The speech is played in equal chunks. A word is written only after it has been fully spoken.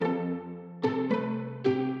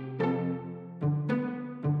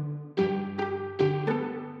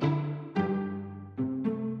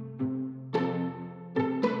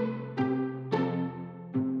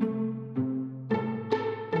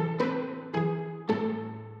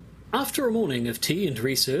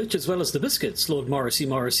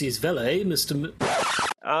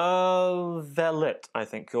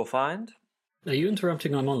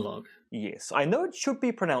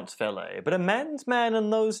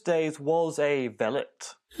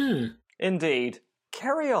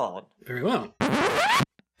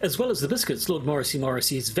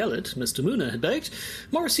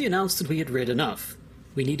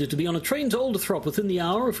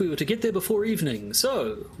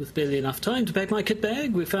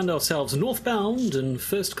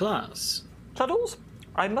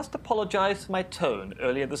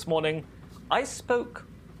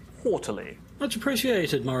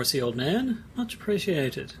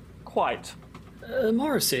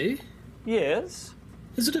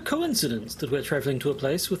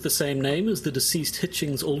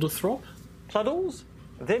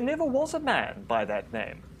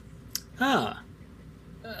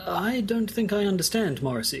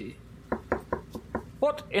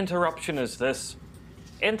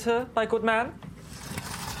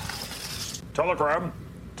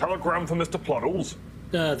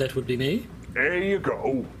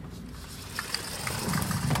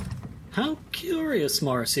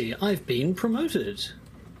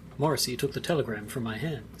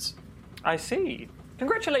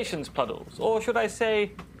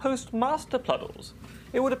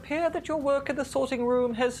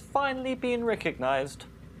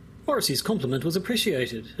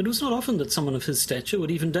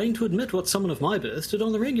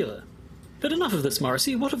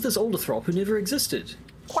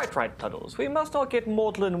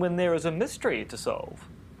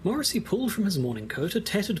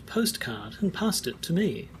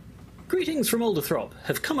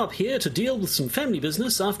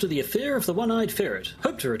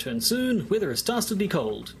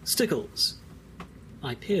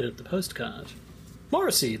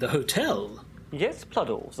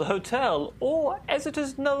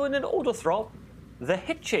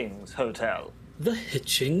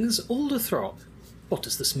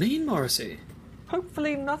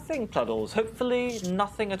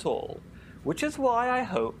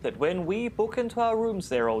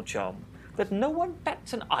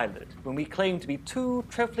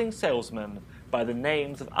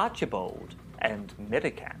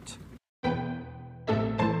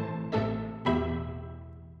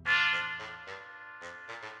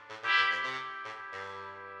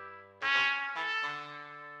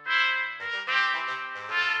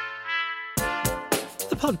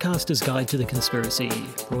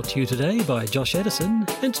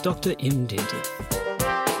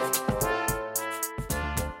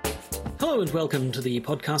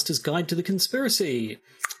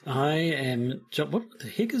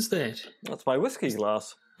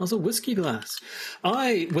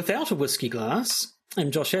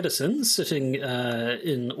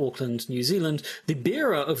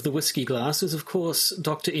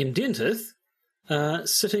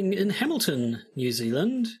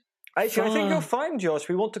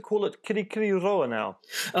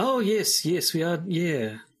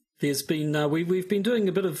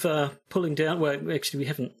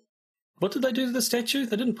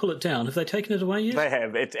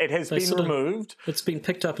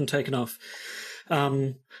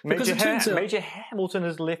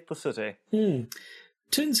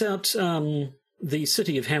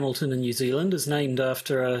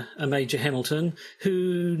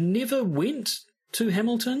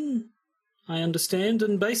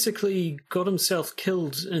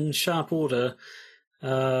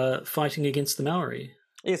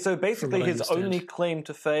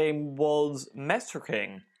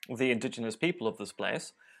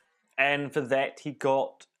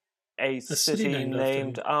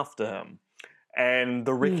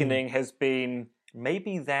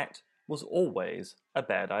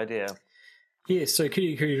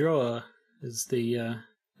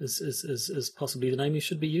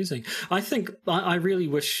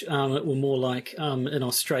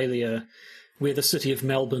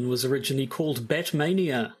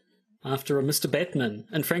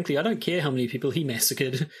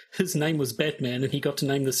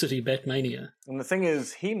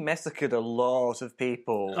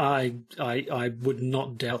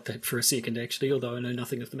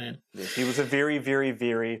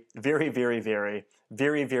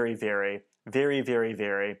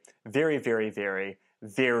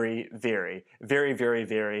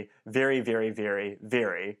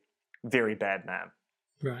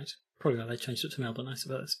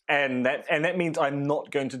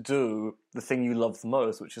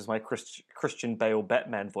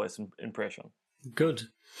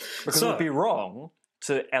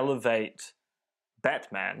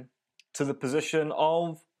to the position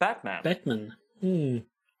of Batman.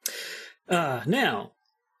 Now,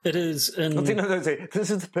 it is in... This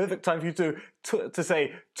is the perfect time for you to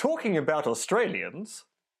say, talking about Australians...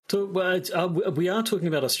 we are talking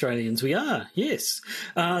about Australians. We are, yes.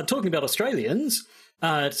 Talking about Australians,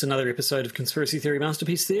 it's another episode of Conspiracy Theory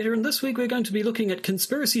Masterpiece Theatre, and this week we're going to be looking at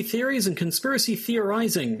conspiracy theories and conspiracy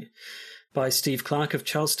theorizing by Steve Clarke of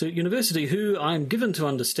Charles Sturt University, who I'm given to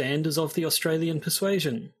understand is of the Australian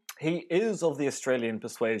persuasion. He is of the Australian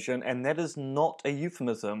persuasion, and that is not a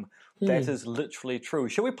euphemism. That is literally true.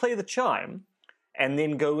 Shall we play the chime and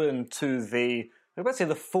then go into the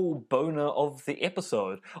full boner of the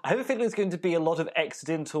episode? I have a feeling there's going to be a lot of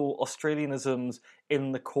accidental Australianisms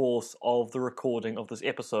in the course of the recording of this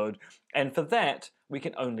episode, and for that, we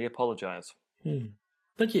can only apologise.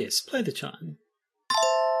 But yes, play the chime.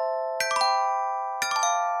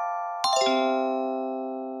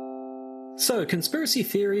 So, Conspiracy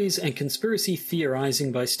Theories and Conspiracy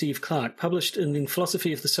Theorizing by Steve Clarke, published in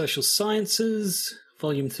Philosophy of the Social Sciences,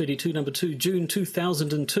 Volume 32, Number 2, June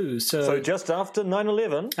 2002. So just after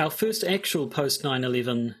 9/11. Our first actual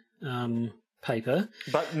post-9/11 paper.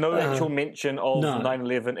 But no actual mention of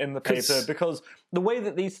 9/11 in the paper, because the way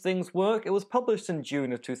that these things work, it was published in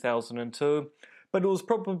June of 2002, but it was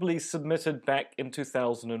probably submitted back in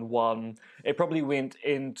 2001. It probably went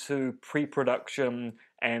into pre-production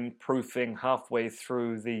and proofing halfway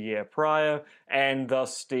through the year prior, and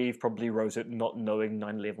thus Steve probably wrote it not knowing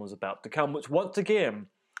 9/11 was about to come, which once again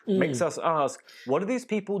makes us ask, what are these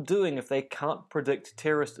people doing if they can't predict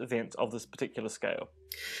terrorist events of this particular scale?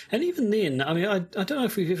 And even then, I mean, I don't know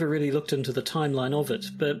if we've ever really looked into the timeline of it,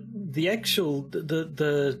 but the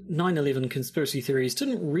 9/11 conspiracy theories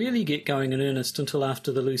didn't really get going in earnest until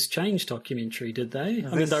after the Loose Change documentary, did they?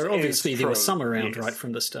 I mean, there was some around right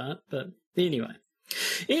from the start, but anyway.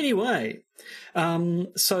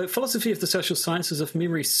 So Philosophy of the Social Sciences, if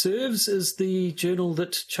memory serves, is the journal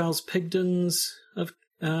that Charles Pigden's of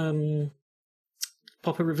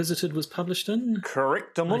Popper Revisited was published in.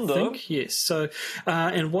 Correctamundo. I think, yes. So,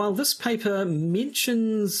 and while this paper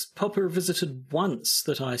mentions Popper Revisited once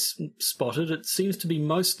that I spotted, it seems to be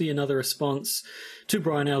mostly another response to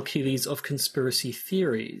Brian L. Keeley's Of Conspiracy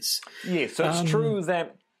Theories. Yes, so it's true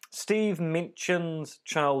that Steve mentions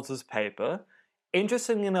Charles's paper.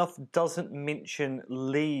 Interestingly enough, doesn't mention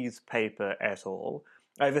Lee's paper at all.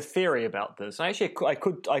 I have a theory about this. Actually, I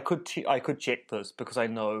could check this because I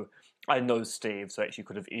know Steve, so I actually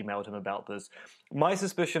could have emailed him about this. My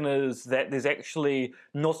suspicion is that there's actually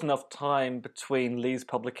not enough time between Lee's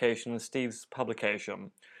publication and Steve's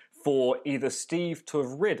publication for either Steve to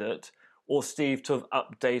have read it or Steve to have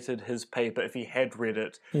updated his paper, if he had read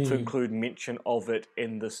it, to include mention of it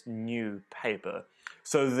in this new paper.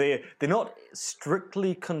 So they're not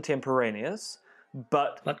strictly contemporaneous,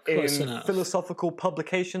 but in philosophical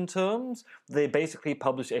publication terms, they basically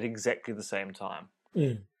published at exactly the same time.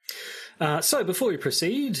 So before we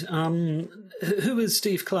proceed, who is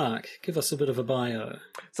Steve Clarke? Give us a bit of a bio.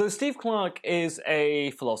 So Steve Clarke is a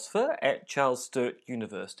philosopher at Charles Sturt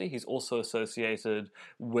University. He's also associated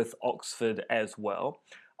with Oxford as well.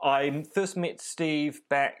 I first met Steve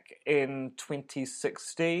back in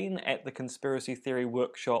 2016 at the conspiracy theory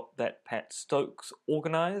workshop that Pat Stokes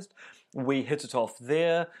organised. We hit it off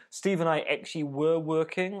there. Steve and I actually were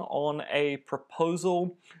working on a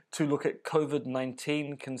proposal to look at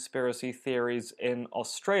COVID-19 conspiracy theories in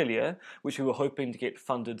Australia, which we were hoping to get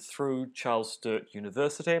funded through Charles Sturt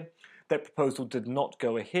University. That proposal did not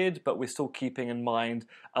go ahead, but we're still keeping in mind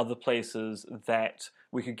other places that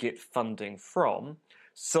we could get funding from.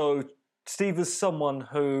 So Steve is someone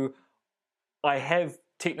who I have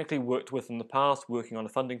technically worked with in the past, working on a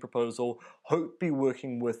funding proposal, hope to be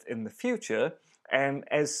working with in the future, and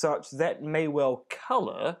as such, that may well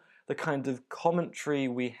colour the kind of commentary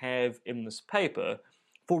we have in this paper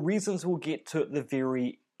for reasons we'll get to at the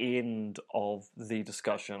very end of the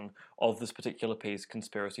discussion of this particular piece,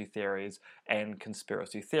 Conspiracy Theories and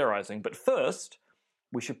Conspiracy Theorizing. But first,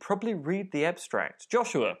 we should probably read the abstract.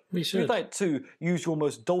 Joshua, you'd like to use your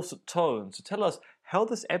most dulcet tones to tell us how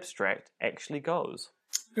this abstract actually goes.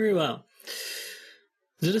 Very well.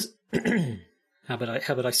 How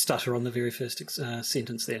about I stutter on the very first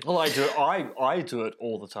sentence there? Well, I do it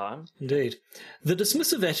all the time. Indeed. The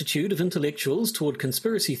dismissive attitude of intellectuals toward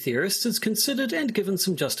conspiracy theorists is considered and given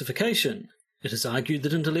some justification. It is argued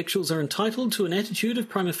that intellectuals are entitled to an attitude of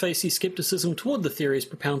prima facie skepticism toward the theories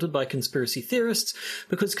propounded by conspiracy theorists,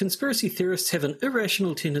 because conspiracy theorists have an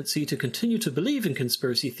irrational tendency to continue to believe in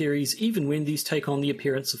conspiracy theories even when these take on the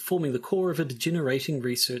appearance of forming the core of a degenerating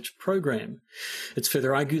research program. It's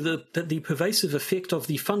further argued that the pervasive effect of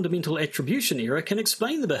the fundamental attribution error can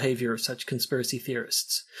explain the behaviour of such conspiracy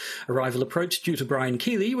theorists. A rival approach due to Brian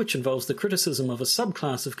Keeley, which involves the criticism of a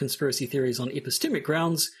subclass of conspiracy theories on epistemic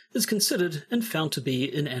grounds, is considered and found to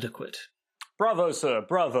be inadequate. Bravo, sir.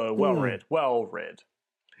 Bravo. Well read. Well read.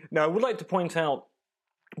 Now, I would like to point out,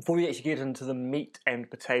 before we actually get into the meat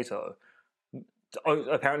and potato,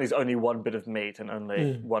 apparently there's only one bit of meat and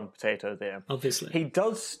only one potato there. Obviously. He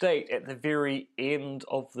does state at the very end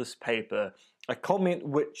of this paper a comment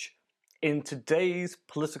which, in today's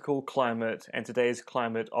political climate and today's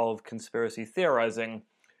climate of conspiracy theorizing,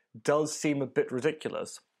 does seem a bit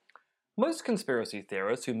ridiculous. Most conspiracy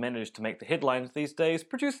theorists who manage to make the headlines these days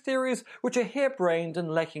produce theories which are harebrained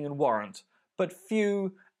and lacking in warrant, but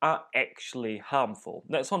few are actually harmful.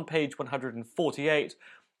 That's on page 148.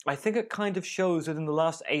 I think it kind of shows that in the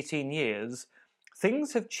last 18 years,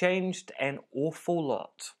 things have changed an awful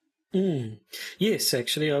lot. Yes,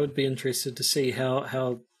 actually, I would be interested to see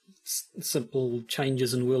how simple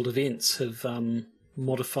changes in world events have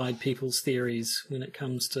modified people's theories when it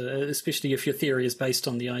comes to, especially if your theory is based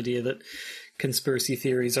on the idea that conspiracy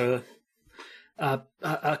theories are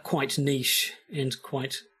quite niche and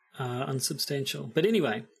quite unsubstantial. But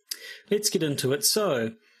anyway, let's get into it.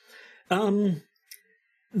 So,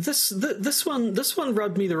 this one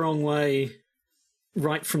rubbed me the wrong way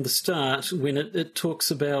right from the start when it talks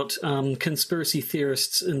about conspiracy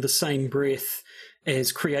theorists in the same breath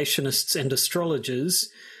as creationists and astrologers.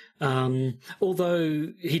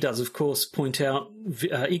 Although he does, of course, point out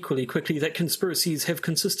equally quickly that conspiracies have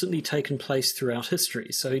consistently taken place throughout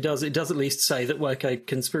history. So it does at least say that, okay,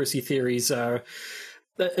 conspiracy theories are,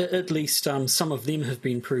 at least some of them have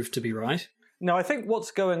been proved to be right. Now, I think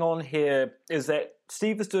what's going on here is that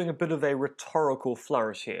Steve is doing a bit of a rhetorical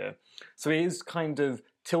flourish here. So he is kind of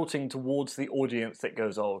tilting towards the audience that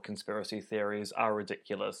goes, oh, conspiracy theories are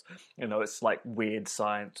ridiculous. You know, it's like weird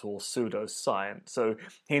science or pseudoscience. So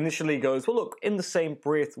he initially goes, well, look, in the same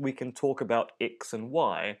breath, we can talk about X and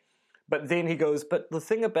Y. But then he goes, but the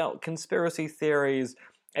thing about conspiracy theories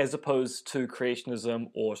as opposed to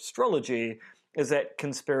creationism or astrology is that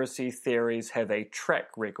conspiracy theories have a track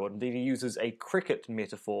record. Indeed, he uses a cricket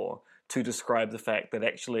metaphor to describe the fact that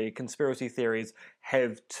actually conspiracy theories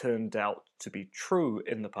have turned out to be true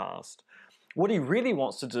in the past. What he really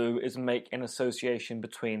wants to do is make an association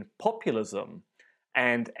between populism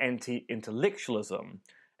and anti-intellectualism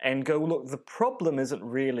and go, look, the problem isn't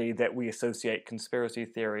really that we associate conspiracy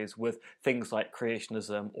theories with things like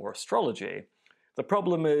creationism or astrology. The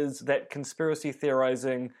problem is that conspiracy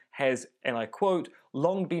theorizing has, and I quote,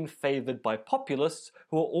 long been favoured by populists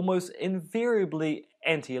who are almost invariably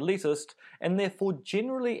anti-elitist and therefore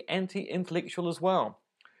generally anti-intellectual as well.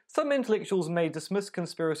 Some intellectuals may dismiss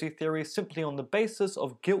conspiracy theories simply on the basis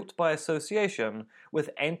of guilt by association with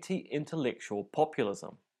anti-intellectual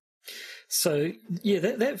populism. So, yeah,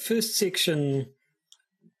 that first section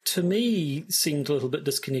to me seemed a little bit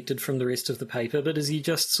disconnected from the rest of the paper, but is he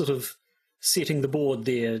just sort of setting the board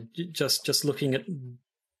there, just looking at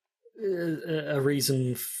a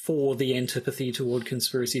reason for the antipathy toward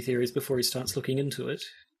conspiracy theories before he starts looking into it?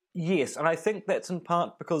 Yes, and I think that's in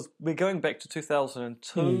part because we're going back to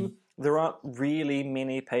 2002. There aren't really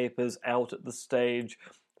many papers out at this stage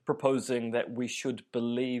proposing that we should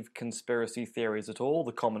believe conspiracy theories at all.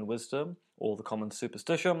 The common wisdom or the common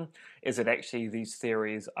superstition is that actually these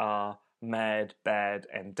theories are mad, bad,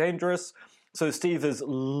 and dangerous. So Steve is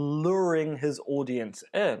luring his audience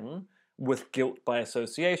in with guilt by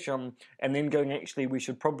association and then going, actually, we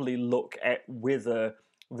should probably look at whether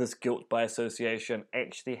this guilt by association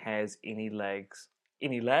actually has any legs.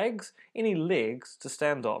 Any legs? Any legs to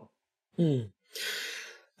stand on.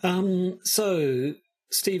 So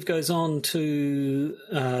Steve goes on to,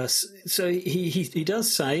 so he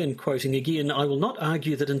does say, and quoting again, I will not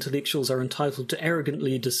argue that intellectuals are entitled to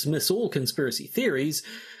arrogantly dismiss all conspiracy theories,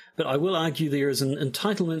 but I will argue there is an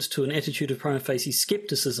entitlement to an attitude of prima facie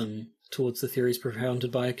skepticism towards the theories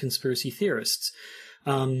propounded by conspiracy theorists.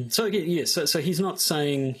 So he's not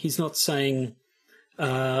saying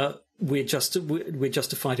we're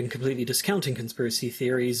justified in completely discounting conspiracy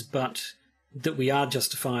theories, but that we are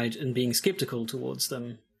justified in being skeptical towards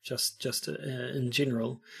them, just in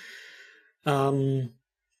general. And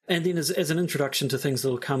then as an introduction to things that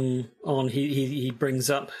will come on, he brings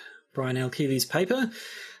up Brian L. Keeley's paper,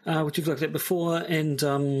 which we've looked at before,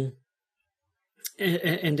 and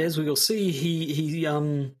and as we will see,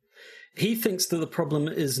 he thinks that the problem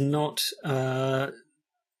is not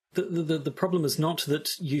the problem is not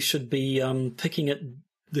that you should be picking at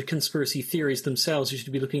the conspiracy theories themselves. You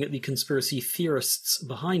should be looking at the conspiracy theorists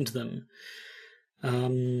behind them.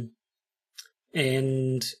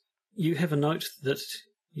 And you have a note that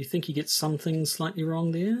you think he gets some things slightly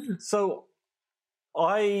wrong there? So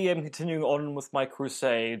I am continuing on with my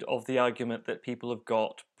crusade of the argument that people have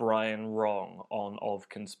got Brian wrong of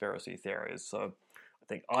conspiracy theories. So I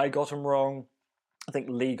think I got him wrong, I think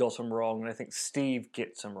Lee got him wrong, and I think Steve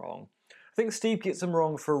gets him wrong. I think Steve gets him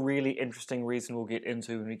wrong for a really interesting reason we'll get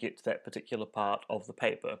into when we get to that particular part of the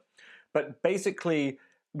paper. But basically,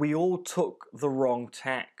 we all took the wrong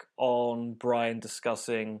tack on Brian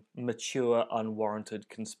discussing mature, unwarranted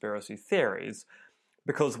conspiracy theories,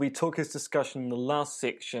 because we took his discussion in the last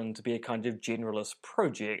section to be a kind of generalist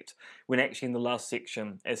project, when actually in the last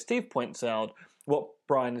section, as Steve points out, what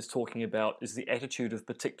Brian is talking about is the attitude of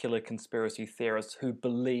particular conspiracy theorists who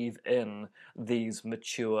believe in these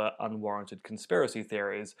mature, unwarranted conspiracy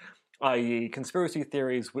theories, i.e. conspiracy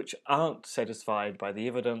theories which aren't satisfied by the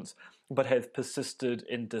evidence, but have persisted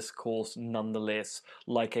in discourse nonetheless,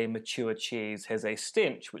 like a mature cheese has a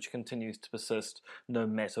stench which continues to persist no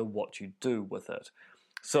matter what you do with it.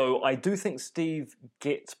 So I do think Steve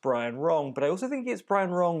gets Brian wrong, but I also think he gets Brian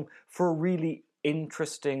wrong for a really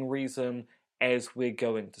interesting reason, as we're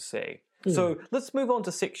going to see. So let's move on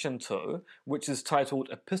to section 2, which is titled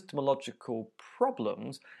Epistemological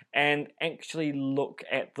Problems, and actually look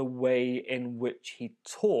at the way in which he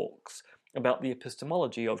talks about the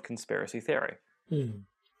epistemology of conspiracy theory.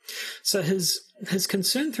 So his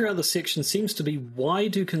concern throughout the section seems to be, why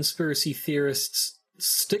do conspiracy theorists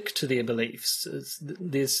stick to their beliefs?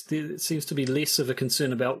 There seems to be less of a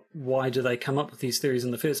concern about why do they come up with these theories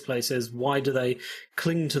in the first place, as why do they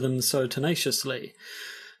cling to them so tenaciously.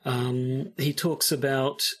 He talks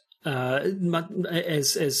about,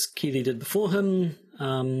 as Keeley did before him,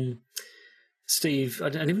 Steve, I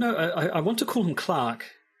don't even know, I want to call him Clarke,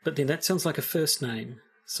 but then that sounds like a first name.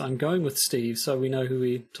 So I'm going with Steve, so we know who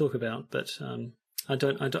we talk about, but I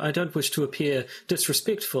don't wish to appear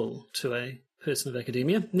disrespectful to a person of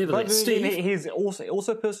academia. Nevertheless, Steve, he's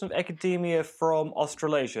also a person of academia from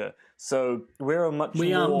Australasia, so we're a much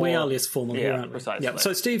we are less formal here, aren't we? Precisely. Yeah.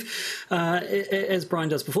 So Steve, as Brian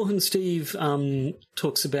does before him, Steve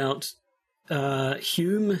talks about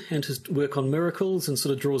Hume and his work on miracles, and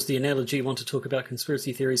sort of draws the analogy. You want to talk about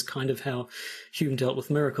conspiracy theories, kind of how Hume dealt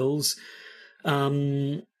with miracles.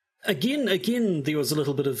 Again, there was a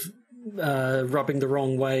little bit of rubbing the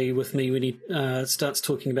wrong way with me when he starts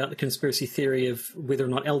talking about the conspiracy theory of whether or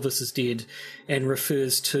not Elvis is dead, and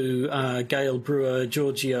refers to Gail Brewer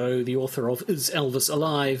Giorgio, the author of Is Elvis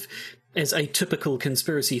Alive, as a typical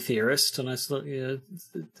conspiracy theorist. And I thought,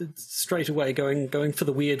 straight away going for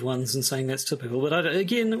the weird ones and saying that's typical. But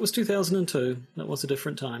again, it was 2002. That was a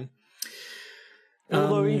different time.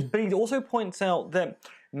 Although he also points out that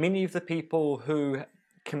many of the people who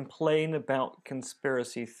complain about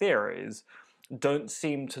conspiracy theories don't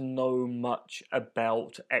seem to know much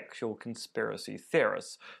about actual conspiracy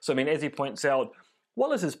theorists. So, I mean, as he points out,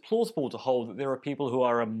 while it is plausible to hold that there are people who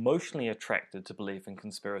are emotionally attracted to belief in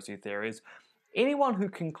conspiracy theories, anyone who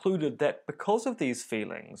concluded that because of these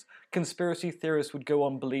feelings, conspiracy theorists would go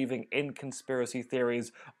on believing in conspiracy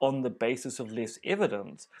theories on the basis of less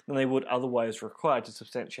evidence than they would otherwise require to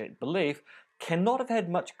substantiate belief, cannot have had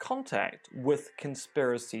much contact with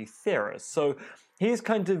conspiracy theorists. So he is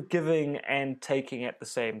kind of giving and taking at the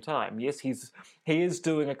same time. Yes, he is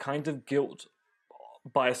doing a kind of guilt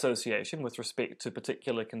by association with respect to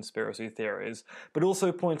particular conspiracy theories, but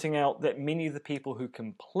also pointing out that many of the people who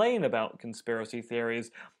complain about conspiracy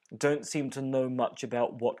theories don't seem to know much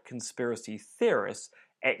about what conspiracy theorists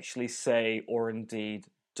actually say or indeed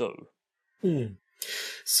do.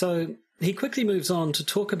 So he quickly moves on to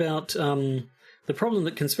talk about the problem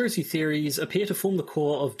that conspiracy theories appear to form the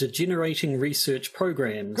core of degenerating research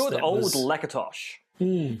programs. Good old Lakatosh.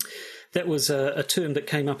 That was a term that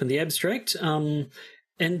came up in the abstract. And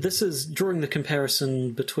this is drawing the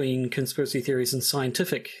comparison between conspiracy theories and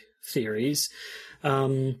scientific theories.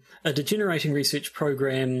 A degenerating research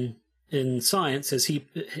program in science, as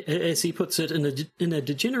he puts it, in a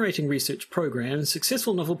degenerating research program,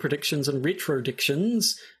 successful novel predictions and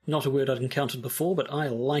retrodictions, Not a word I'd encountered before, but I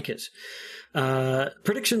like it.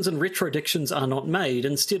 Predictions and retrodictions are not made.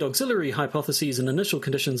 Instead, auxiliary hypotheses and initial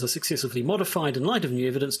conditions are successively modified in light of new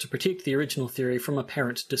evidence to protect the original theory from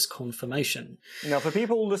apparent disconfirmation. Now, for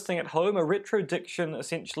people listening at home, a retrodiction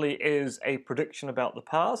essentially is a prediction about the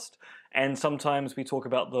past, and sometimes we talk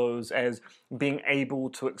about those as being able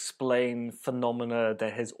to explain phenomena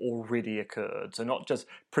that has already occurred. So not just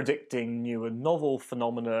predicting new and novel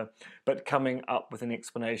phenomena, but coming up with an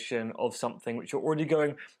explanation of something which you're already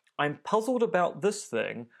going, I'm puzzled about this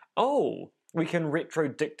thing. Oh, we can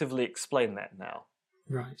retrodictively explain that now.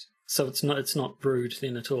 Right. So it's not brewed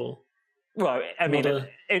then at all. Well, I mean,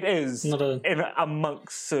 it is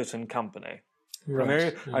amongst certain company.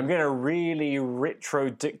 Right. I'm going to really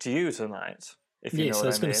retrodict you tonight. If you know what I mean. Yes, I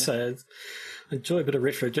was going to say, I enjoy a bit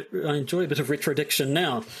of retrodiction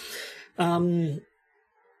now.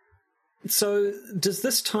 So, does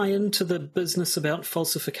this tie into the business about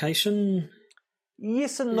falsification?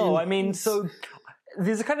 Yes and no. I mean, so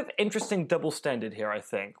there's a kind of interesting double standard here, I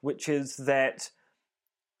think, which is that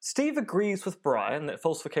Steve agrees with Brian that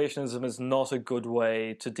falsificationism is not a good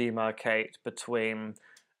way to demarcate between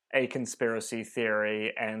a conspiracy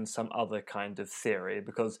theory and some other kind of theory,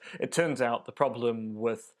 because it turns out the problem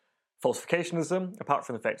with falsificationism, apart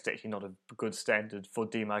from the fact it's actually not a good standard for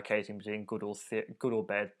demarcating between good or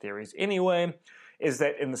bad theories anyway, is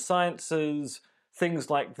that in the sciences, things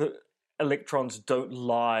like the electrons don't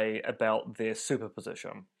lie about their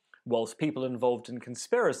superposition, whilst people involved in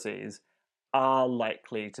conspiracies are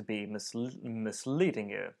likely to be misleading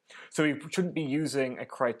you. So we shouldn't be using a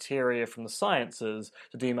criteria from the sciences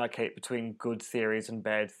to demarcate between good theories and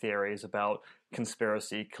bad theories about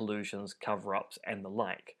conspiracy, collusions, cover-ups, and the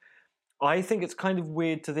like. I think it's kind of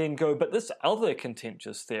weird to then go, but this other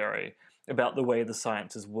contentious theory about the way the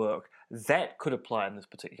sciences work, that could apply in this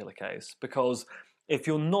particular case, because if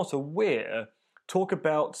you're not aware, talk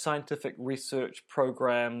about scientific research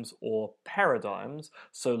programs or paradigms,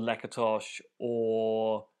 so Lakatos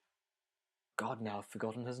or... God, now I've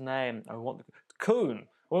forgotten his name. Kuhn.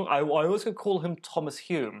 Well, I always could call him Thomas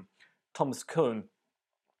Kuhn.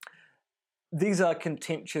 These are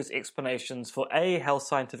contentious explanations for A, how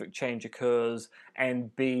scientific change occurs,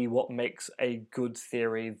 and B, what makes a good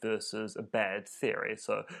theory versus a bad theory.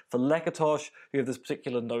 So for Lakatos, you have this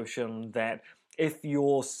particular notion that if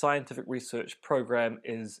your scientific research program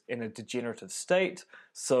is in a degenerative state,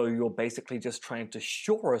 so you're basically just trying to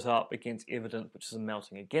shore it up against evidence which is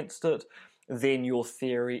mounting against it, then your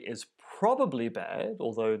theory is probably bad,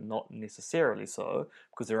 although not necessarily so,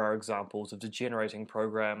 because there are examples of degenerating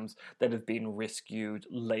programs that have been rescued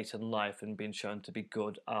late in life and been shown to be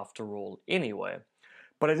good after all anyway.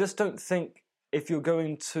 But I just don't think if you're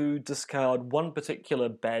going to discard one particular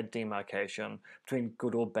bad demarcation between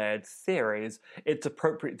good or bad theories, it's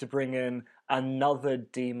appropriate to bring in another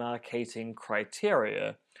demarcating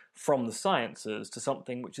criteria from the sciences to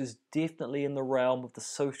something which is definitely in the realm of the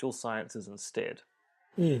social sciences instead.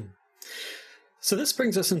 So this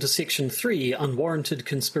brings us into section 3, unwarranted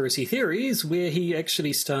conspiracy theories, where he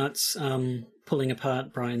actually starts pulling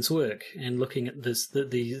apart Brian's work and looking at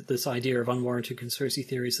this idea of unwarranted conspiracy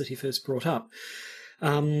theories that he first brought up.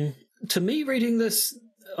 To me, reading this,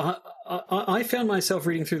 I found myself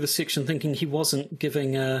reading through this section thinking he wasn't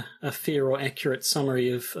giving a fair or accurate summary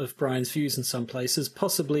of Brian's views in some places.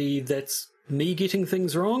 Possibly that's me getting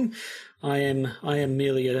things wrong. I am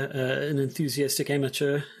merely an enthusiastic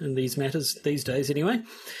amateur in these matters these days, anyway.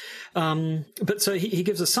 But so he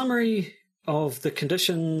gives a summary of the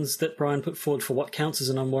conditions that Brian put forward for what counts as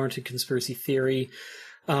an unwarranted conspiracy theory,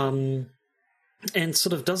 and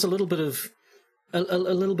sort of does a little bit of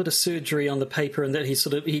surgery on the paper, in that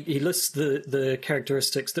he lists the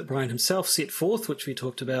characteristics that Brian himself set forth, which we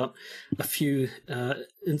talked about a few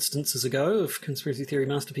instances ago of conspiracy theory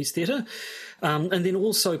masterpiece theatre, and then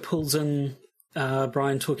also pulls in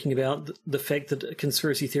Brian talking about the fact that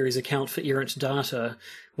conspiracy theories account for errant data,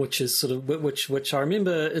 which is which I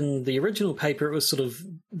remember in the original paper it was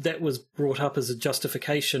that was brought up as a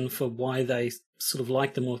justification for why they sort of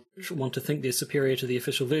like them or want to think they're superior to the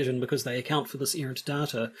official version, because they account for this errant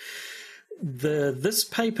data. This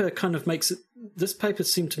paper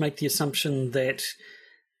seemed to make the assumption that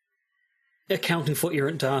accounting for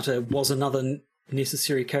errant data was another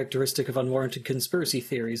necessary characteristic of unwarranted conspiracy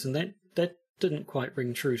theories, and that didn't quite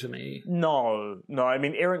ring true to me. No. I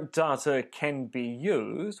mean, errant data can be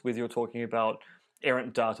used, whether you're talking about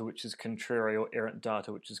errant data which is contrary or errant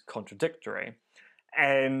data which is contradictory.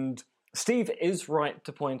 And Steve is right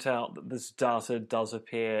to point out that this data does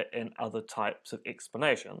appear in other types of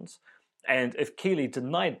explanations. And if Keeley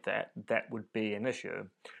denied that, that would be an issue.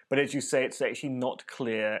 But as you say, it's actually not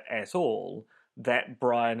clear at all that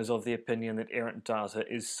Brian is of the opinion that errant data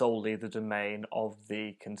is solely the domain of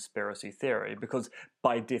the conspiracy theory, because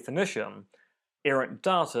by definition, errant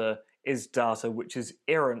data is data which is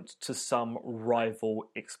errant to some rival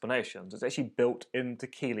explanations. It's actually built into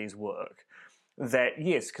Keeley's work that,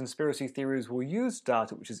 yes, conspiracy theories will use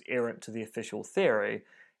data which is errant to the official theory.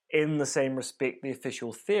 In the same respect, the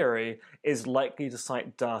official theory is likely to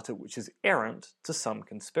cite data which is errant to some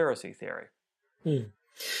conspiracy theory.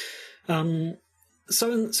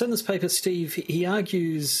 So in this paper, Steve, he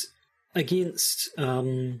argues against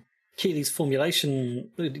Keeley's formulation,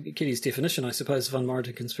 Keeley's definition, I suppose, of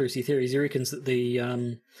unwarranted conspiracy theories. He reckons that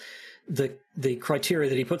the criteria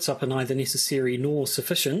that he puts up are neither necessary nor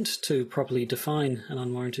sufficient to properly define an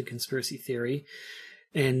unwarranted conspiracy theory,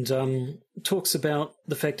 and talks about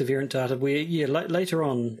the fact of errant data where, later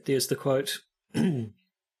on, there's the quote,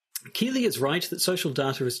 Keeley is right that social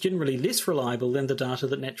data is generally less reliable than the data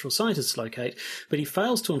that natural scientists locate, but he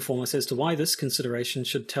fails to inform us as to why this consideration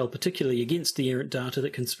should tell particularly against the errant data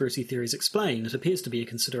that conspiracy theories explain. It appears to be a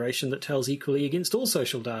consideration that tells equally against all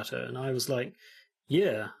social data. And I was like,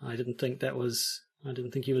 I didn't think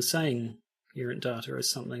he was saying errant data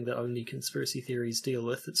is something that only conspiracy theories deal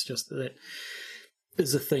with. It's just that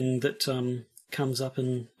is a thing that comes up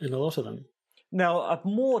in a lot of them. Now, a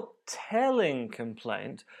more telling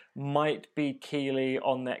complaint might be Keeley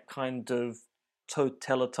on that kind of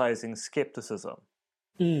totalitizing skepticism.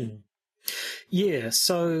 Yeah,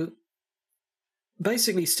 so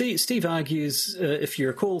basically Steve argues, if you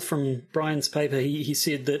recall from Brian's paper, he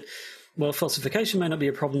said that, well, falsification may not be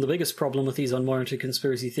a problem. The biggest problem with these unwarranted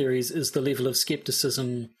conspiracy theories is the level of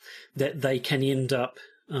skepticism that they can end up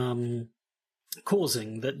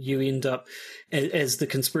causing, that you end up, as the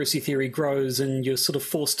conspiracy theory grows and you're sort of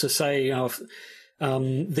forced to say,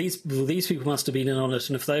 these people must have been in on it,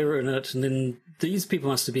 and if they were in it, and then these people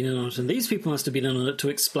must have been in on it, and these people must have been in on it, to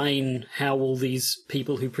explain how all these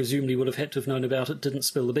people who presumably would have had to have known about it didn't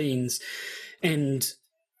spill the beans. And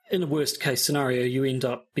in a worst case scenario, you end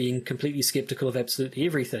up being completely skeptical of absolutely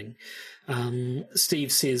everything.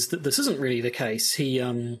 Steve says that this isn't really the case. He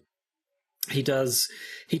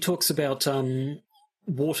talks about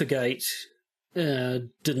Watergate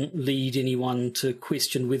didn't lead anyone to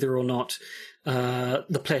question whether or not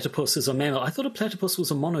the platypus is a mammal. I thought a platypus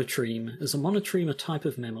was a monotreme. Is a monotreme a type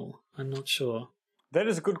of mammal? I'm not sure. That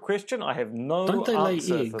is a good question. I have no Don't they lay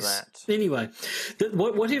answer eggs? For that. Anyway,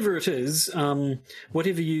 whatever it is,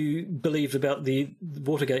 whatever you believed about the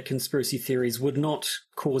Watergate conspiracy theories would not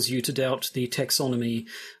cause you to doubt the taxonomy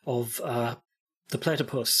of the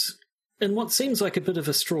platypus. In what seems like a bit of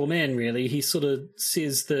a straw man, really, he sort of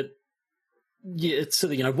says that, it's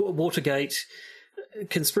Watergate,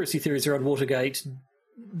 conspiracy theories around Watergate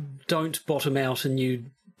don't bottom out in you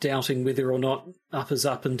doubting whether or not up is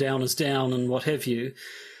up and down is down and what have you.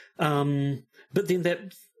 But then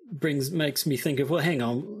that makes me think of, well, hang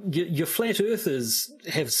on, your flat earthers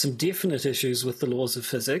have some definite issues with the laws of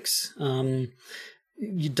physics.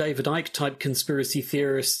 David Icke type conspiracy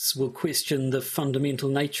theorists will question the fundamental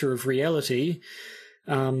nature of reality,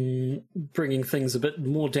 bringing things a bit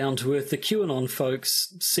more down to earth. The QAnon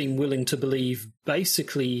folks seem willing to believe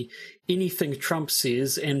basically anything Trump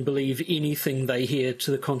says and believe anything they hear to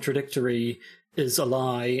the contradictory is a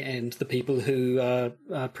lie, and the people who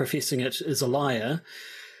are professing it is a liar.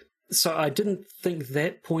 So I didn't think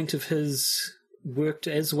that point of his worked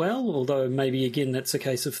as well, although maybe again that's a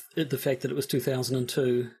case of the fact that it was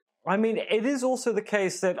 2002. I mean, it is also the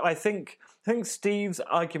case that I think Steve's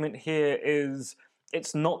argument here is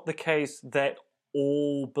it's not the case that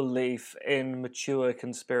all belief in mature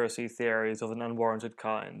conspiracy theories of an unwarranted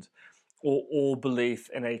kind, or all belief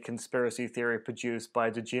in a conspiracy theory produced by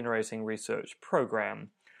a degenerating research program,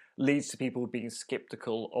 leads to people being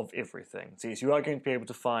skeptical of everything. So yes, you are going to be able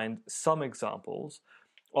to find some examples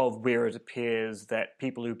of where it appears that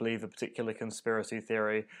people who believe a particular conspiracy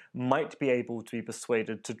theory might be able to be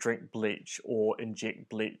persuaded to drink bleach or inject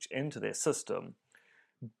bleach into their system.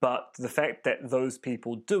 But the fact that those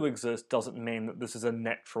people do exist doesn't mean that this is a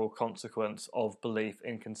natural consequence of belief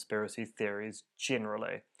in conspiracy theories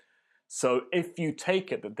generally. So if you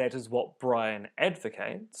take it that that is what Brian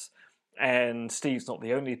advocates, and Steve's not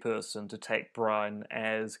the only person to take Brian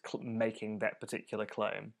as making that particular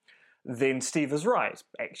claim, then Steve is right.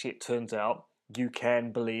 Actually, it turns out you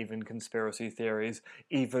can believe in conspiracy theories,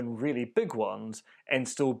 even really big ones, and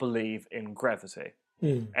still believe in gravity.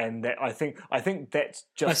 And that I think that's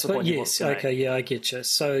just the point he wants to make. Okay, yeah, I get you.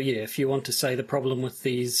 So yeah, if you want to say the problem with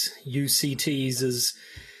these UCTs is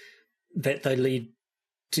that they lead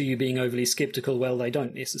to you being overly skeptical, well, they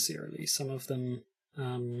don't necessarily. Some of them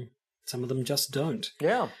just don't.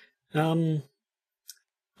 Yeah.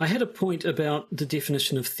 I had a point about the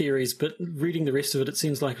definition of theories, but reading the rest of it, it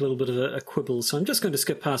seems like a little bit of a quibble. So I'm just going to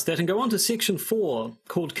skip past that and go on to section 4,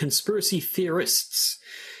 called conspiracy theorists.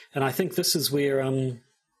 And I think this is where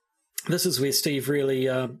Steve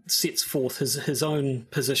really sets forth his own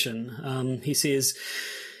position. He says,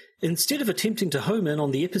 instead of attempting to home in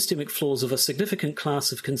on the epistemic flaws of a significant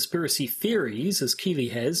class of conspiracy theories, as Keeley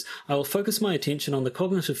has, I will focus my attention on the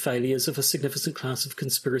cognitive failures of a significant class of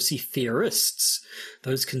conspiracy theorists.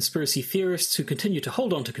 Those conspiracy theorists who continue to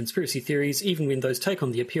hold on to conspiracy theories even when those take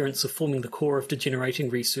on the appearance of forming the core of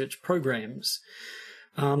degenerating research programs.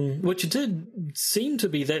 Which did seem to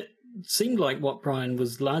be that, seemed like what Brian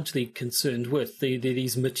was largely concerned with,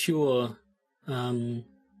 these mature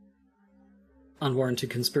unwarranted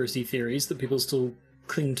conspiracy theories that people still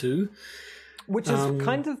cling to. Which is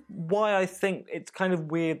kind of why I think it's kind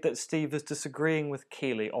of weird that Steve is disagreeing with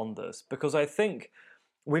Keeley on this, because I think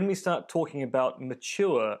when we start talking about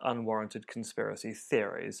mature unwarranted conspiracy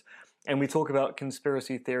theories, and we talk about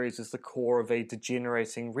conspiracy theories as the core of a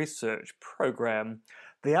degenerating research program,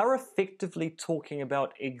 they are effectively talking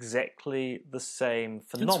about exactly the same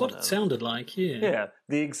phenomenon. That's what it sounded like, yeah. Yeah,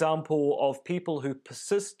 the example of people who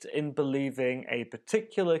persist in believing a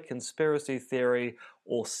particular conspiracy theory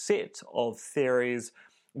or set of theories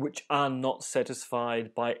which are not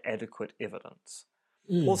satisfied by adequate evidence.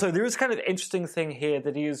 Also, there is kind of interesting thing here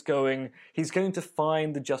that he's going to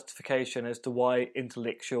find the justification as to why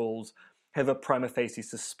intellectuals have a prima facie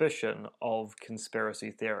suspicion of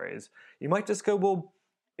conspiracy theories. You might just go, well,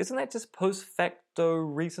 isn't that just post facto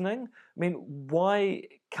reasoning? I mean, why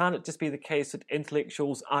can't it just be the case that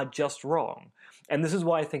intellectuals are just wrong? And this is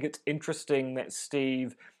why I think it's interesting that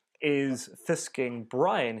Steve is fisking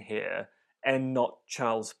Brian here and not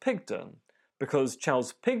Charles Pigden. Because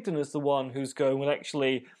Charles Pigden is the one who's going, well,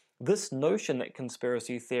 actually, this notion that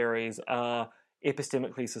conspiracy theories are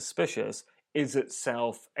epistemically suspicious is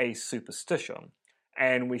itself a superstition.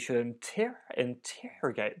 And we should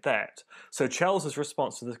interrogate that. So Charles's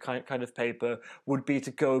response to this kind of paper would be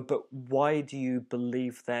to go, but why do you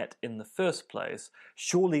believe that in the first place?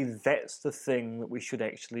 Surely that's the thing that we should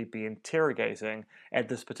actually be interrogating at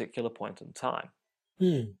this particular point in time.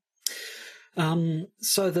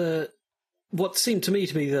 So what seemed to me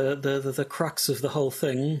to be the crux of the whole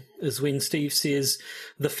thing is when Steve says,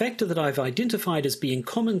 the factor that I've identified as being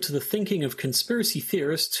common to the thinking of conspiracy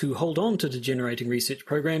theorists who hold on to degenerating research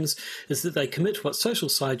programs is that they commit what social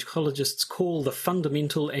psychologists call the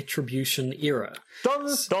fundamental attribution error.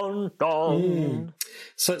 Dun, dun, dun.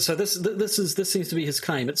 So this seems to be his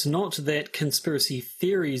claim. It's not that conspiracy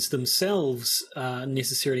theories themselves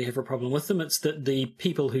necessarily have a problem with them. It's that the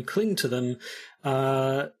people who cling to them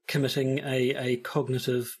are committing a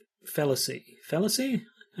cognitive fallacy. Fallacy?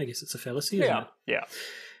 I guess it's a fallacy, isn't it? Yeah.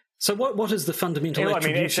 So what is the fundamental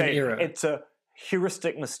attribution error? It's a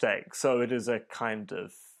heuristic mistake. So it is a kind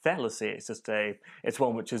of fallacy. It's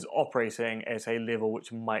one which is operating at a level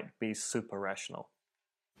which might be super rational.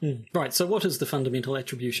 Right. So what is the fundamental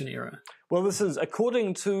attribution error? Well, this is,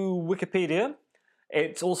 according to Wikipedia,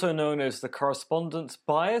 it's also known as the correspondence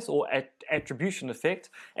bias or attribution effect,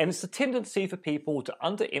 and it's the tendency for people to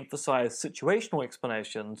underemphasize situational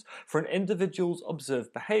explanations for an individual's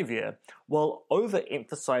observed behavior, while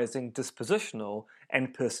overemphasizing dispositional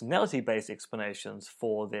and personality-based explanations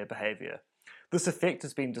for their behavior. This effect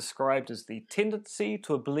has been described as the tendency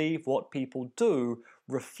to believe what people do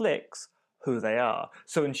reflects who they are.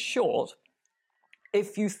 So in short,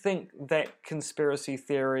 if you think that conspiracy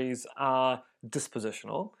theories are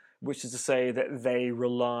dispositional, which is to say that they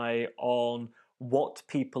rely on what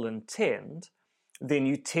people intend, then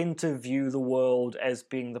you tend to view the world as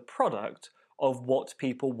being the product of what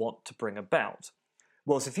people want to bring about.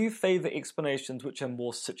 Whereas if you favour explanations which are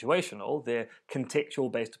more situational, they're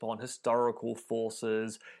contextual based upon historical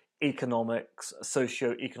forces, economics,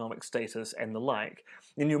 socio-economic status, and the like,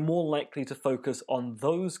 then you're more likely to focus on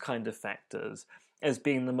those kind of factors as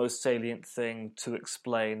being the most salient thing to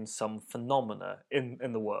explain some phenomena in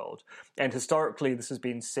the world. And historically, this has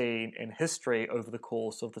been seen in history over the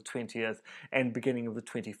course of the 20th and beginning of the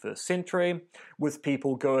 21st century, with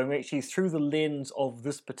people going, actually, through the lens of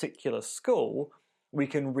this particular school, we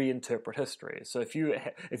can reinterpret history. So if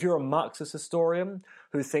you're a Marxist historian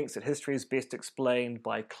who thinks that history is best explained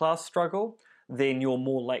by class struggle, then you're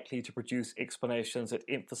more likely to produce explanations that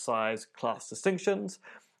emphasize class distinctions.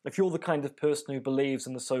 If you're the kind of person who believes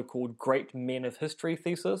in the so-called great men of history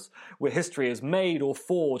thesis, where history is made or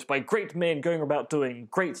forged by great men going about doing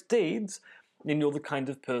great deeds, then you're the kind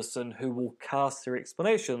of person who will cast their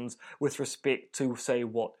explanations with respect to, say,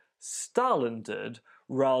 what Stalin did,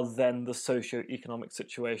 rather than the socio-economic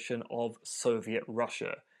situation of Soviet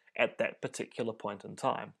Russia at that particular point in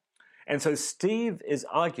time. And so Steve is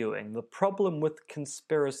arguing the problem with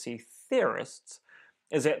conspiracy theorists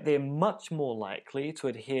is that they're much more likely to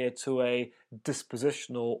adhere to a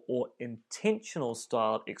dispositional or intentional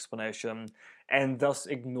style explanation and thus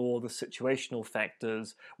ignore the situational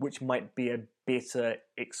factors which might be a better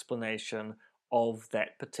explanation of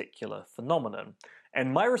that particular phenomenon.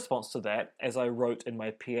 And my response to that, as I wrote in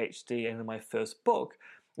my PhD and in my first book,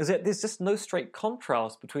 is that there's just no straight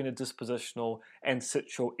contrast between a dispositional and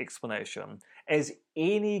situal explanation, as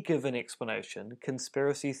any given explanation,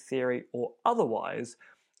 conspiracy theory or otherwise,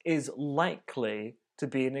 is likely to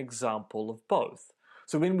be an example of both.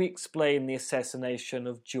 So when we explain the assassination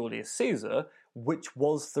of Julius Caesar, which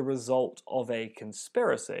was the result of a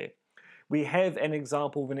conspiracy, we have an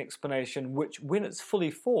example of an explanation which, when it's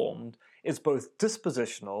fully formed, is both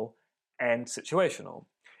dispositional and situational.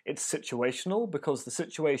 It's situational because the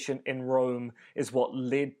situation in Rome is what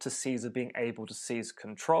led to Caesar being able to seize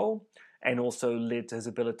control, and also led to his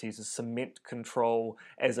ability to cement control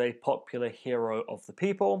as a popular hero of the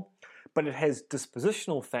people. But it has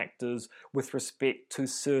dispositional factors with respect to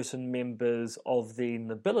certain members of the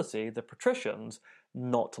nobility, the patricians,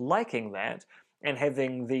 not liking that, and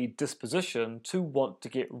having the disposition to want to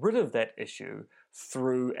get rid of that issue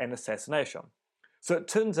through an assassination. So it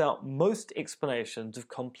turns out most explanations of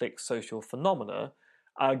complex social phenomena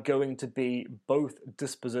are going to be both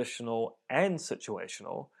dispositional and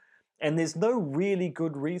situational, and there's no really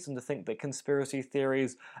good reason to think that conspiracy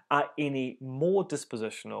theories are any more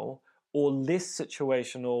dispositional or less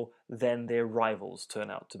situational than their rivals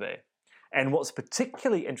turn out to be. And what's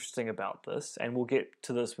particularly interesting about this, and we'll get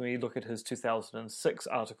to this when we look at his 2006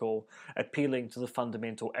 article, Appealing to the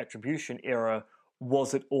Fundamental Attribution Error,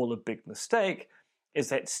 Was It All a Big Mistake?, is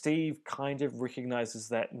that Steve kind of recognizes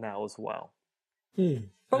that now as well. But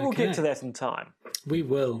we'll get to that in time. We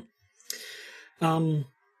will.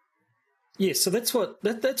 Yes, so that's what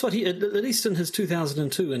he, at least in his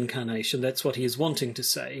 2002 incarnation, that's what he is wanting to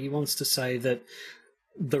say. He wants to say that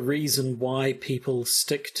the reason why people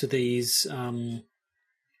stick to these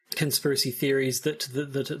conspiracy theories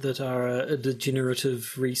that are a degenerating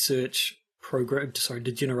research program,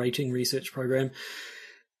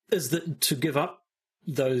 is that to give up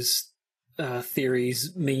those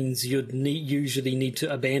theories means you'd usually need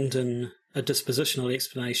to abandon a dispositional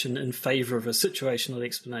explanation in favour of a situational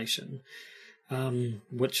explanation,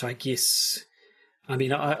 which I guess... I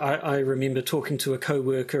mean, I remember talking to a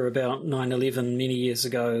co-worker about 9/11 many years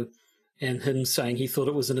ago, and him saying he thought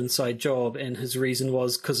it was an inside job, and his reason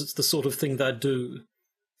was because it's the sort of thing they'd do.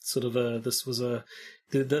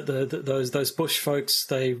 Those Bush folks,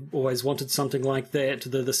 they always wanted something like that.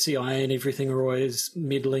 The CIA and everything are always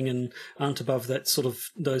meddling and aren't above those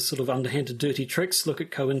sort of underhanded, dirty tricks. Look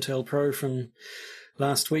at COINTELPRO from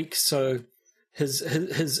last week. So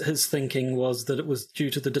his thinking was that it was due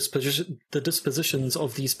to the dispositions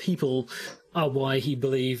of these people are why he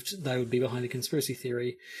believed they would be behind the conspiracy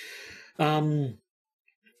theory. But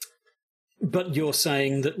you're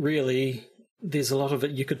saying that really there's a lot of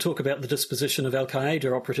it. You could talk about the disposition of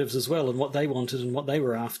Al-Qaeda operatives as well and what they wanted and what they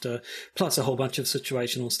were after, plus a whole bunch of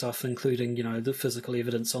situational stuff, including, the physical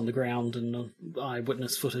evidence on the ground and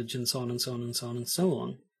eyewitness footage and so on and so on and so on and so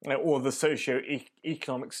on. Or the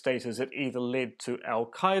socio-economic status that either led to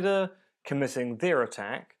Al-Qaeda committing their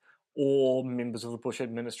attack or members of the Bush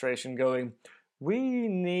administration going, we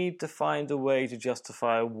need to find a way to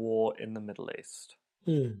justify a war in the Middle East.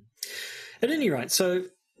 At any rate, so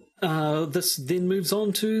this then moves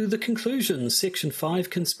on to the conclusion, Section 5,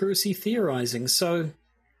 Conspiracy Theorizing. So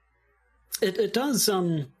it does,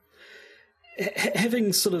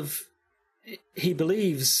 having sort of, he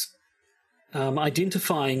believes,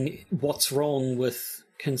 identifying what's wrong with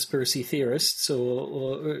conspiracy theorists,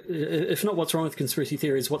 or if not what's wrong with conspiracy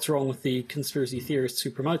theories, what's wrong with the conspiracy theorists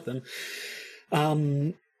who promote them.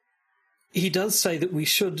 He does say that we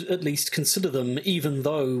should at least consider them, even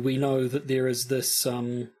though we know that there is this,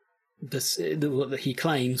 he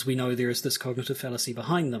claims we know there is this cognitive fallacy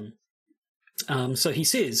behind them. So he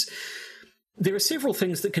says, There are several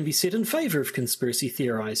things that can be said in favour of conspiracy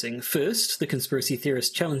theorising. First, the conspiracy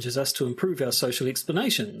theorist challenges us to improve our social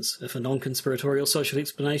explanations. If a non-conspiratorial social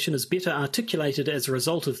explanation is better articulated as a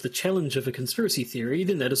result of the challenge of a conspiracy theory,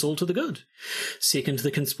 then that is all to the good. Second,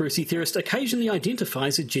 the conspiracy theorist occasionally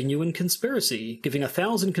identifies a genuine conspiracy. Giving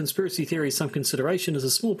 1,000 conspiracy theories some consideration is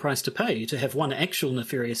a small price to pay to have one actual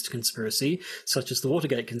nefarious conspiracy, such as the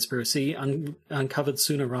Watergate conspiracy, uncovered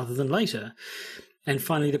sooner rather than later. And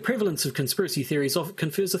finally, the prevalence of conspiracy theories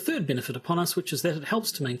confers a third benefit upon us, which is that it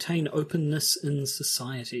helps to maintain openness in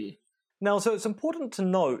society. Now, so it's important to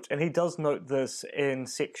note, and he does note this in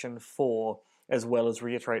Section 4, as well as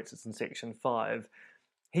reiterates it in Section 5,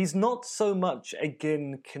 he's not so much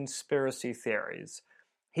against conspiracy theories.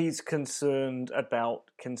 He's concerned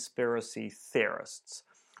about conspiracy theorists.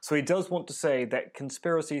 So he does want to say that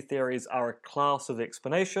conspiracy theories are a class of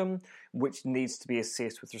explanation which needs to be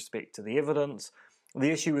assessed with respect to the evidence. The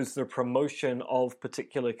issue is the promotion of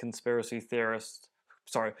particular conspiracy theories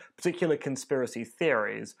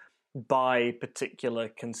by particular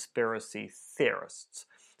conspiracy theorists.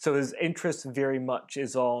 So his interest very much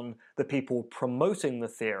is on the people promoting the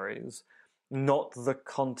theories, not the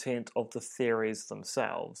content of the theories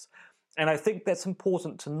themselves. And I think that's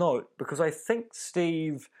important to note because I think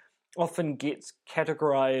Steve often gets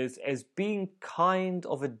categorized as being kind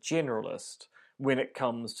of a generalist when it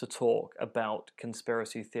comes to talk about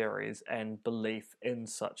conspiracy theories and belief in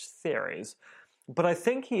such theories. But I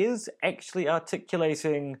think he is actually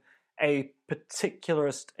articulating a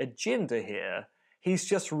particularist agenda here. He's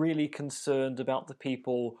just really concerned about the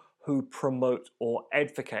people who promote or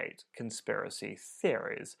advocate conspiracy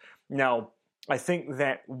theories. Now, I think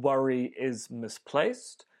that worry is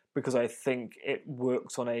misplaced because I think it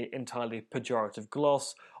works on an entirely pejorative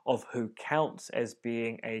gloss of who counts as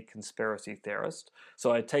being a conspiracy theorist.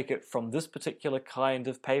 So I take it from this particular kind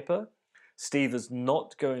of paper, Steve is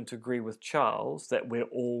not going to agree with Charles that we're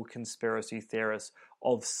all conspiracy theorists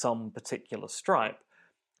of some particular stripe.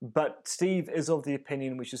 But Steve is of the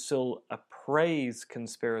opinion we should still appraise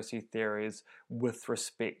conspiracy theories with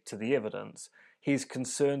respect to the evidence. He's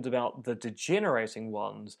concerned about the degenerating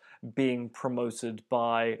ones being promoted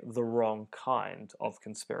by the wrong kind of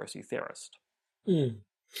conspiracy theorist. Mm.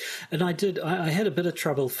 And I had a bit of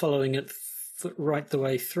trouble following it right the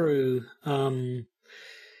way through,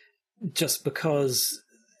 just because,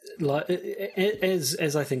 like,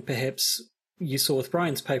 as I think perhaps you saw with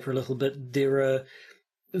Brian's paper a little bit, there are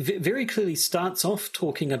very clearly starts off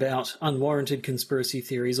talking about unwarranted conspiracy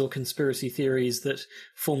theories or conspiracy theories that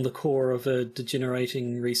form the core of a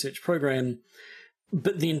degenerating research program.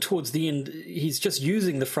 But then towards the end, he's just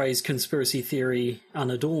using the phrase conspiracy theory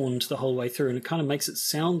unadorned the whole way through, and it kind of makes it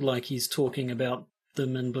sound like he's talking about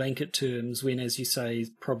them in blanket terms when, as you say,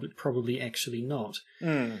 probably actually not.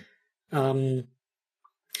 Mm.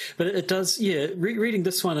 But it does, reading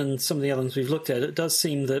this one and some of the other ones we've looked at, it does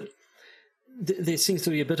seem that there seems to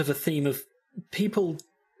be a bit of a theme of people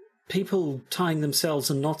tying themselves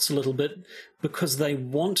in knots a little bit because they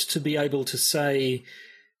want to be able to say,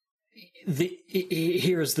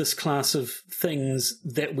 here is this class of things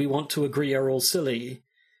that we want to agree are all silly,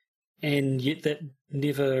 and yet that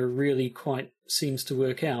never really quite seems to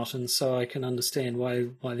work out. And so I can understand why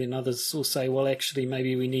then others will say, well, actually,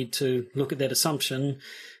 maybe we need to look at that assumption.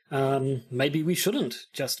 Maybe we shouldn't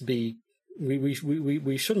just be.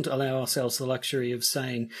 We shouldn't allow ourselves the luxury of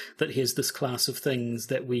saying that here's this class of things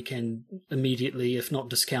that we can immediately, if not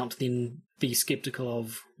discount, then be skeptical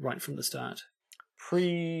of right from the start.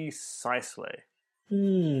 Precisely.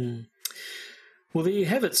 Well, there you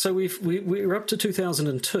have it. So we're up to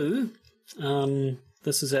 2002.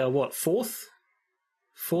 This is our fourth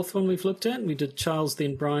one we've looked at. We did Charles,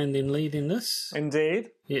 then Brian, then Lee, then this.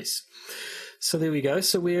 Indeed. Yes. So there we go.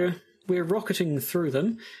 So we're rocketing through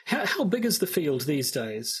them. How big is the field these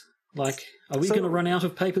days? Like, are we going to run out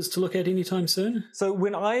of papers to look at anytime soon? So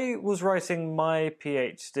when I was writing my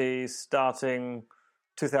PhD, starting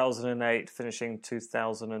 2008, finishing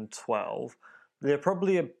 2012, there are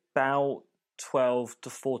probably about 12 to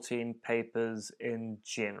 14 papers in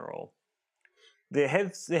general. There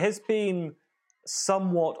has been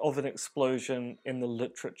somewhat of an explosion in the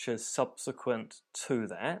literature subsequent to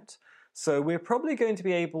that. So we're probably going to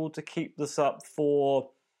be able to keep this up for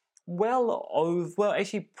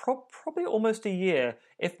probably almost a year,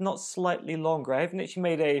 if not slightly longer. I haven't actually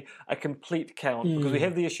made a complete count because we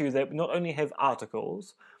have the issue that we not only have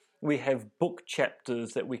articles, we have book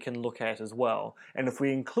chapters that we can look at as well. And if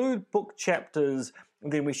we include book chapters,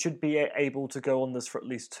 then we should be able to go on this for at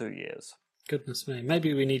least 2 years. Goodness me.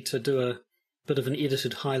 Maybe we need to do a bit of an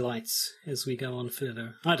edited highlights as we go on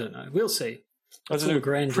further. I don't know. We'll see. It's all a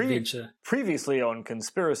grand adventure. Previously on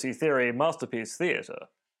Conspiracy Theory Masterpiece Theatre.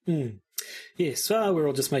 Yes, we're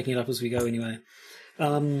all just making it up as we go anyway.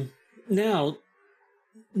 Now,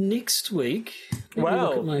 next week...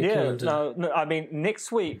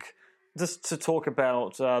 next week, just to talk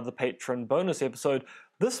about the Patreon bonus episode,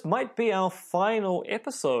 this might be our final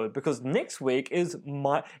episode, because next week is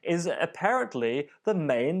apparently the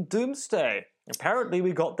main doomsday. Apparently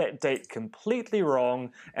we got that date completely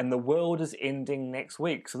wrong, and the world is ending next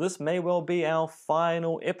week. So this may well be our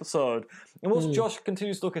final episode. And whilst Josh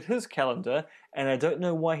continues to look at his calendar, and I don't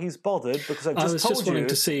know why he's bothered, because I was just wanting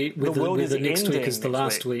to see whether next week is the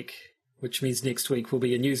last week, which means next week will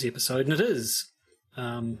be a news episode, and it is.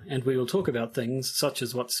 And we will talk about things such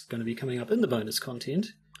as what's going to be coming up in the bonus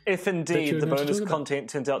content. If indeed the bonus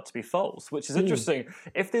content turns out to be false, which is interesting.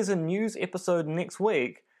 If there's a news episode next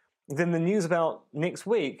week, then the news about next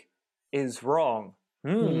week is wrong.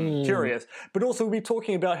 Curious. But also we'll be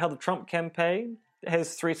talking about how the Trump campaign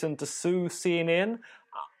has threatened to sue CNN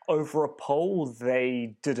over a poll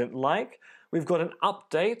they didn't like. We've got an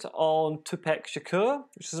update on Tupac Shakur,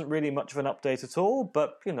 which isn't really much of an update at all,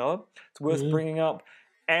 but, it's worth bringing up.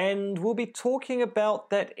 And we'll be talking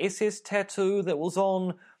about that SS tattoo that was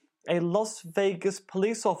on a Las Vegas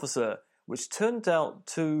police officer, which turned out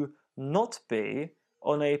to not be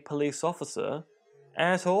on a police officer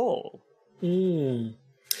at all.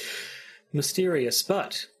 Mysterious,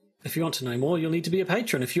 but if you want to know more, you'll need to be a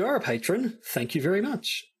patron. If you are a patron, thank you very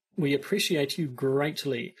much. We appreciate you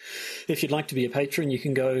greatly. If you'd like to be a patron, you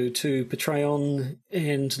can go to Patreon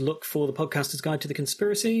and look for the Podcaster's Guide to the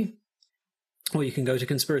Conspiracy, or you can go to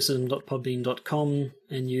conspiracism.podbean.com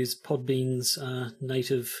and use Podbean's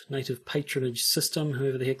native patronage system,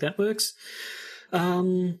 however the heck that works.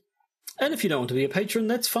 And if you don't want to be a patron,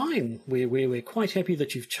 that's fine. We're quite happy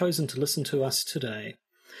that you've chosen to listen to us today.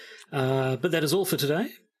 But that is all for today.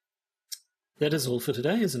 That is all for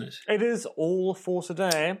today, isn't it? It is all for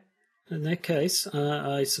today. In that case,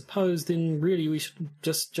 I suppose then really we should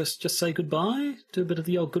just say goodbye? Do a bit of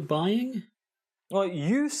the old goodbying? Well,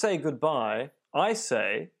 you say goodbye. I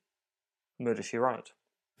say Murder, She Wrote.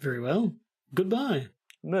 Very well. Goodbye.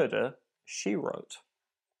 Murder, She Wrote.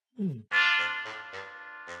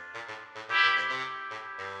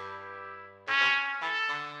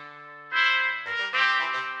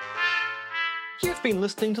 You've been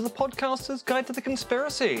listening to the Podcaster's Guide to the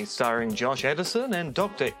Conspiracy, starring Josh Addison and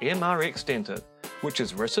Dr. M.R.X. Denton, which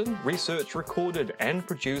is written, researched, recorded, and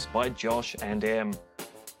produced by Josh and M.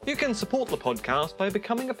 You can support the podcast by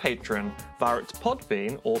becoming a patron via its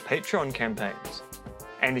Podbean or Patreon campaigns.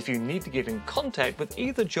 And if you need to get in contact with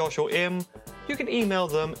either Josh or M, you can email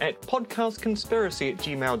them at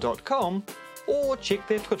podcastconspiracy@gmail.com or check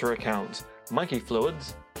their Twitter accounts,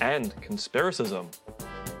 monkeyfluids and conspiracism.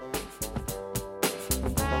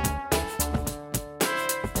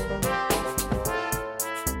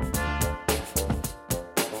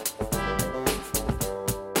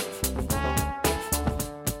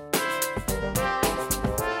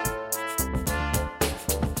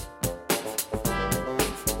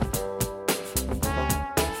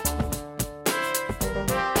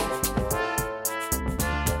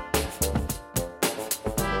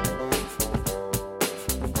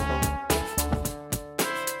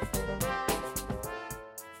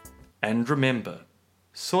 And remember,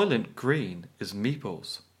 Soylent Green is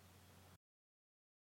meeples.